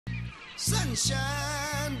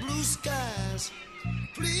Sunshine, blue skies,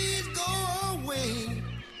 please go away.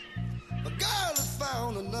 A girl has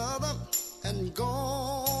found another and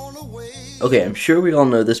gone away. Okay, I'm sure we all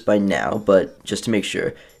know this by now, but just to make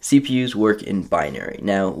sure, CPUs work in binary.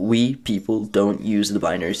 Now, we people don't use the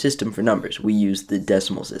binary system for numbers. We use the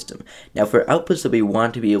decimal system. Now, for outputs that we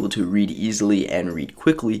want to be able to read easily and read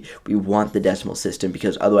quickly, we want the decimal system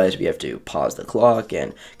because otherwise we have to pause the clock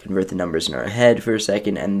and convert the numbers in our head for a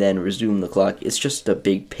second and then resume the clock. It's just a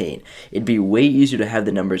big pain. It'd be way easier to have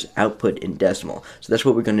the numbers output in decimal. So that's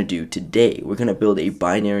what we're going to do today. We're going to build a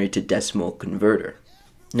binary to decimal converter.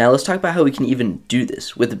 Now let's talk about how we can even do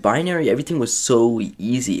this. With binary, everything was so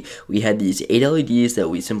easy. We had these 8 LEDs that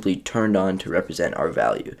we simply turned on to represent our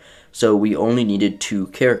value. So we only needed 2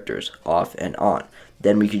 characters, off and on.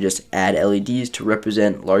 Then we could just add LEDs to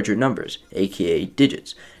represent larger numbers, aka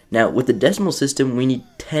digits. Now with the decimal system, we need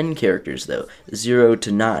 10 characters though, 0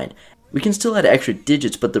 to 9. We can still add extra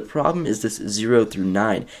digits, but the problem is this 0 through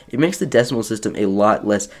 9. It makes the decimal system a lot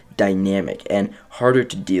less dynamic and harder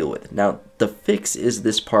to deal with. Now, the fix is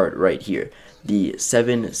this part right here, the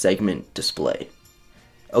 7-segment display.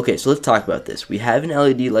 Okay, so let's talk about this. We have an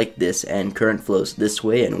LED like this, and current flows this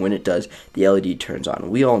way, and when it does, the LED turns on.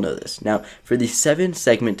 We all know this. Now, for the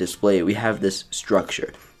 7-segment display, we have this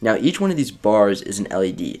structure. Now, each one of these bars is an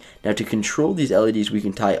LED. Now, to control these LEDs, we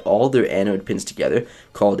can tie all their anode pins together,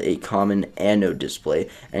 called a common anode display,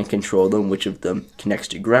 and control them, which of them connects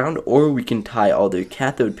to ground, or we can tie all their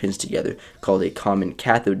cathode pins together, called a common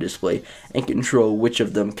cathode display, and control which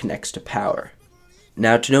of them connects to power.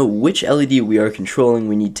 Now, to know which LED we are controlling,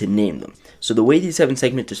 we need to name them. So the way these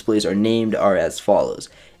 7-segment displays are named are as follows: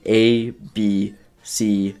 A, B,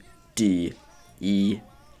 C, D, E,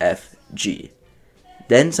 F, G.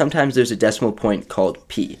 Then sometimes there's a decimal point called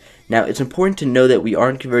P. Now it's important to know that we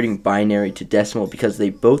aren't converting binary to decimal because they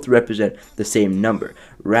both represent the same number.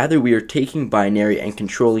 Rather, we are taking binary and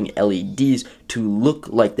controlling LEDs to look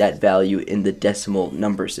like that value in the decimal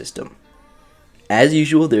number system. As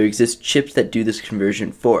usual, there exist chips that do this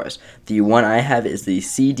conversion for us. The one I have is the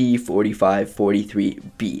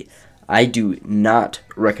CD4543B. I do not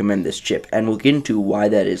recommend this chip, and we'll get into why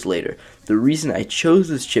that is later. The reason I chose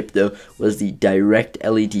this chip, though, was the direct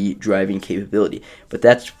LED driving capability, but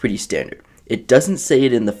that's pretty standard. It doesn't say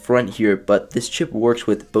it in the front here, but this chip works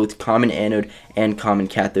with both common anode and common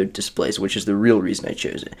cathode displays, which is the real reason I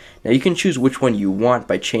chose it. Now you can choose which one you want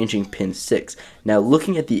by changing pin 6. Now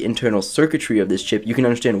looking at the internal circuitry of this chip, you can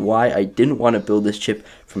understand why I didn't want to build this chip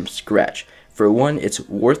from scratch. For one, it's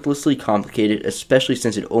worthlessly complicated, especially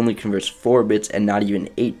since it only converts 4 bits and not even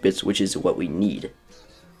 8 bits, which is what we need.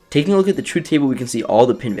 Taking a look at the truth table, we can see all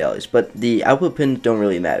the pin values, but the output pins don't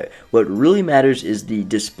really matter. What really matters is the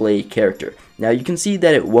display character. Now you can see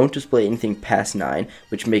that it won't display anything past 9,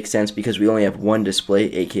 which makes sense because we only have one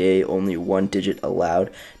display, aka only one digit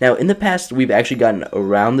allowed. Now in the past, we've actually gotten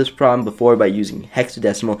around this problem before by using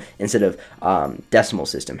hexadecimal instead of decimal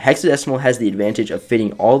system. Hexadecimal has the advantage of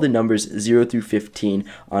fitting all the numbers 0 through 15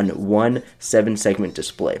 on one 7-segment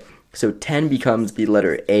display. So 10 becomes the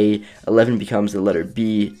letter A, 11 becomes the letter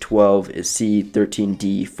B, 12 is C, 13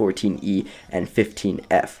 D, 14 E, and 15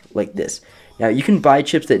 F, like this. Now you can buy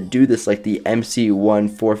chips that do this like the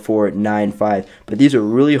MC14495, but these are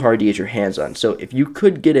really hard to get your hands on. So if you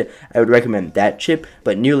could get it, I would recommend that chip,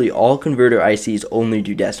 but nearly all converter ICs only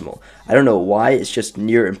do decimal. I don't know why, it's just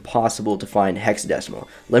near impossible to find hexadecimal.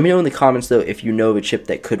 Let me know in the comments though if you know of a chip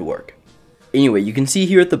that could work. Anyway, you can see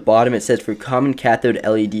here at the bottom it says for common cathode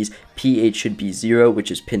LEDs, pH should be 0,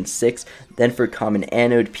 which is pin 6. Then for common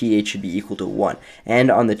anode, pH should be equal to 1. And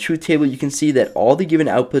on the truth table, you can see that all the given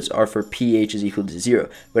outputs are for pH is equal to 0.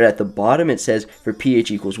 But at the bottom it says for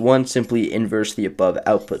pH equals 1, simply inverse the above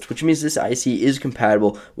outputs, which means this IC is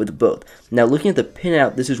compatible with both. Now looking at the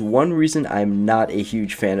pinout, this is one reason I'm not a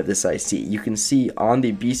huge fan of this IC. You can see on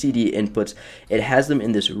the BCD inputs, it has them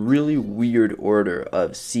in this really weird order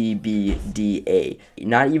of CBD.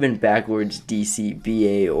 Not even backwards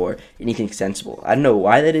DCBA or anything sensible. I don't know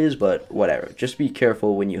why that is, but whatever. Just be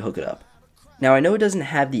careful when you hook it up. Now I know it doesn't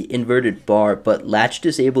have the inverted bar, but latch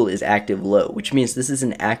disable is active low, which means this is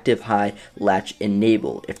an active high latch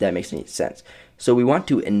enable, if that makes any sense. So we want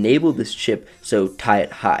to enable this chip, so tie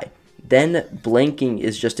it high. Then blanking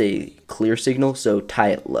is just a clear signal, so tie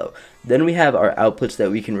it low. Then we have our outputs that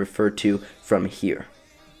we can refer to from here.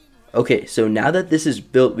 Okay, so now that this is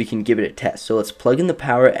built, we can give it a test. So let's plug in the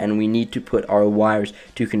power, and we need to put our wires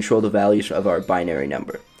to control the values of our binary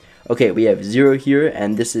number. Okay, we have 0 here,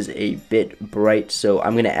 and this is a bit bright, so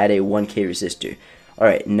I'm going to add a 1K resistor.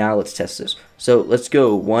 Alright, now let's test this. So let's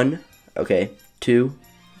go 1, okay, 2,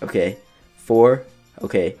 okay, 4,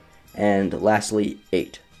 okay, and lastly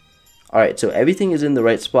 8. Alright, so everything is in the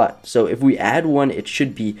right spot. So if we add 1, it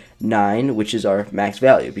should be 9, which is our max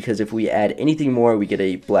value, because if we add anything more, we get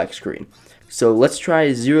a black screen. So let's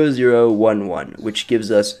try 0011, which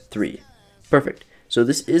gives us 3. Perfect. So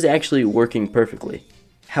this is actually working perfectly.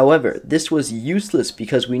 However, this was useless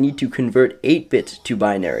because we need to convert 8-bit to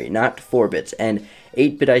binary, not 4 bits, and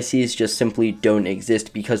 8-bit ICs just simply don't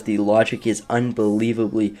exist because the logic is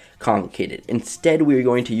unbelievably complicated. Instead, we are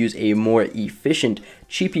going to use a more efficient,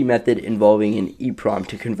 cheapy method involving an EEPROM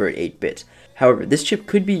to convert 8 bits. However, this chip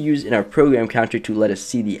could be used in our program counter to let us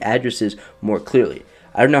see the addresses more clearly.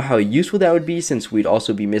 I don't know how useful that would be since we'd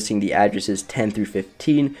also be missing the addresses 10 through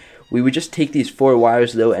 15. We would just take these 4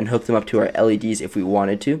 wires though and hook them up to our LEDs if we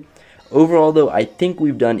wanted to. Overall though, I think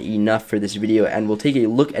we've done enough for this video, and we'll take a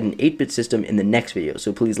look at an 8-bit system in the next video.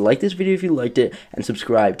 So please like this video if you liked it, and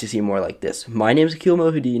subscribe to see more like this. My name is Akil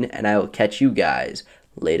Mohideen, and I will catch you guys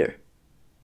later.